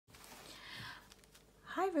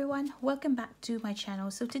everyone, welcome back to my channel.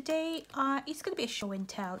 So today it's going to be a show and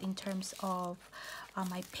tell in terms of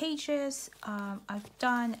my pages. I've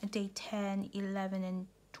done day 10, 11 and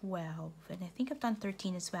 12, and I think I've done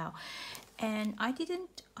 13 as well, and I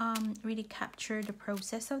didn't really capture the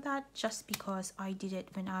process of that just because I did it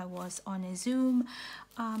when I was on a Zoom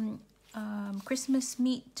Christmas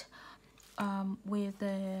meet with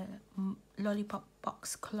the Lollipop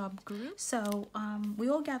Box Club group. So we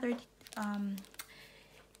all gathered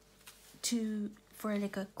for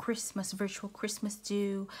like a virtual Christmas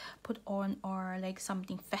do, put on or like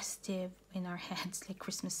something festive in our heads, like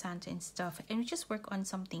Christmas Santa and stuff, and we just work on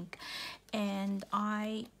something. And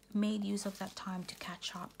I made use of that time to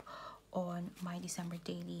catch up on my December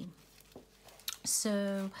daily.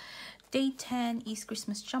 So day 10 is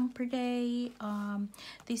Christmas jumper day.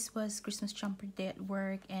 This was Christmas jumper day at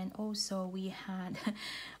work, and also we had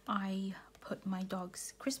I put my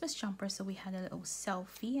dog's Christmas jumper, so we had a little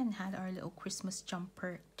selfie and had our little Christmas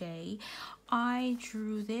jumper day. I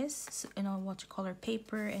drew this in a watercolor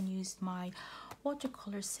paper and used my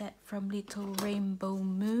watercolor set from Little Rainbow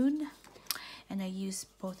Moon, and I used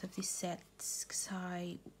both of these sets because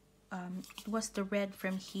it was the red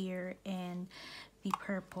from here and the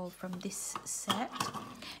purple from this set.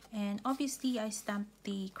 And obviously I stamped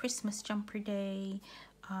the Christmas jumper day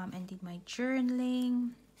and did my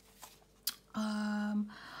journaling.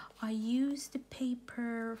 I used the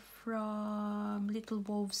paper from Little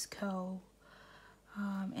Wolves Co.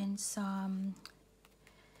 And some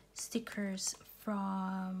stickers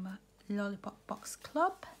from Lollipop Box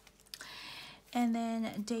Club. And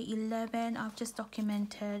then day 11, I've just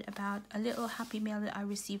documented about a little happy mail that I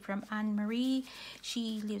received from Anne-Marie.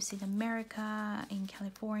 She lives in America, in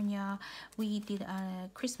California. We did a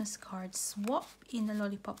Christmas card swap in the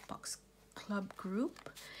Lollipop Box Club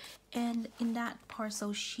group. And in that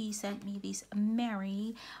parcel, she sent me this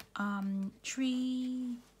Mary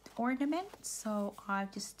tree ornament. So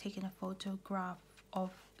I've just taken a photograph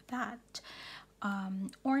of that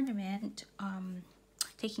ornament,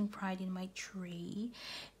 taking pride in my tree.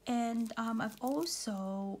 And I've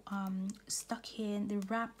also stuck in the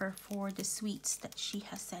wrapper for the sweets that she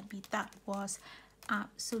has sent me. That was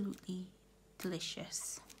absolutely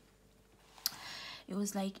delicious. It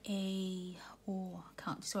was like a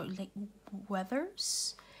like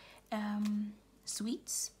Weathers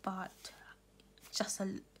sweets, but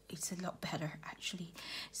it's a lot better actually.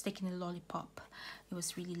 It's taking a lollipop. It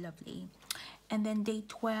was really lovely. And then day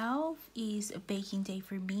 12 is a baking day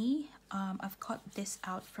for me. I've cut this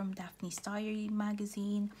out from Daphne's Diary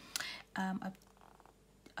magazine. I've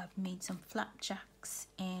made some flapjacks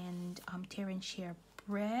and tear and share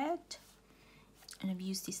bread. And I've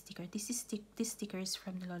used this sticker. This sticker is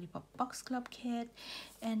from the Lollipop Box Club kit,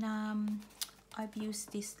 and I've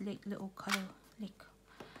used this like little color, like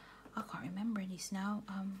I can't remember this now.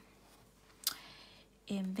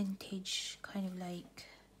 Vintage kind of like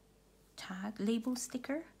tag label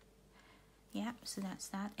sticker. Yeah, so that's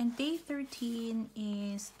that. And day 13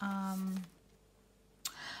 is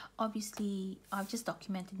obviously I've just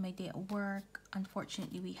documented my day at work.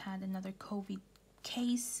 Unfortunately, we had another COVID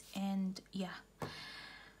case, and yeah,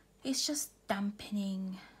 it's just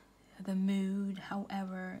dampening the mood.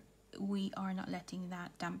 However, we are not letting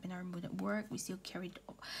that dampen our mood at work. We still carried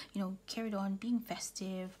on being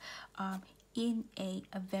festive in a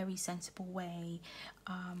very sensible way.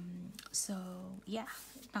 So yeah,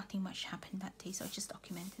 nothing much happened that day, so I just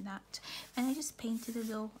documented that. And I just painted a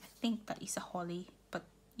little, I think that is a holly, but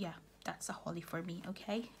yeah, that's a holly for me.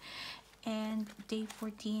 Okay. And day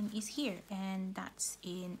 14 is here, and that's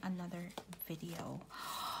in another video.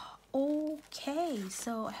 Okay,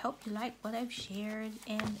 so I hope you like what I've shared,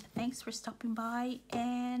 and thanks for stopping by,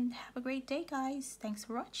 and have a great day, guys. Thanks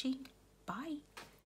for watching. Bye.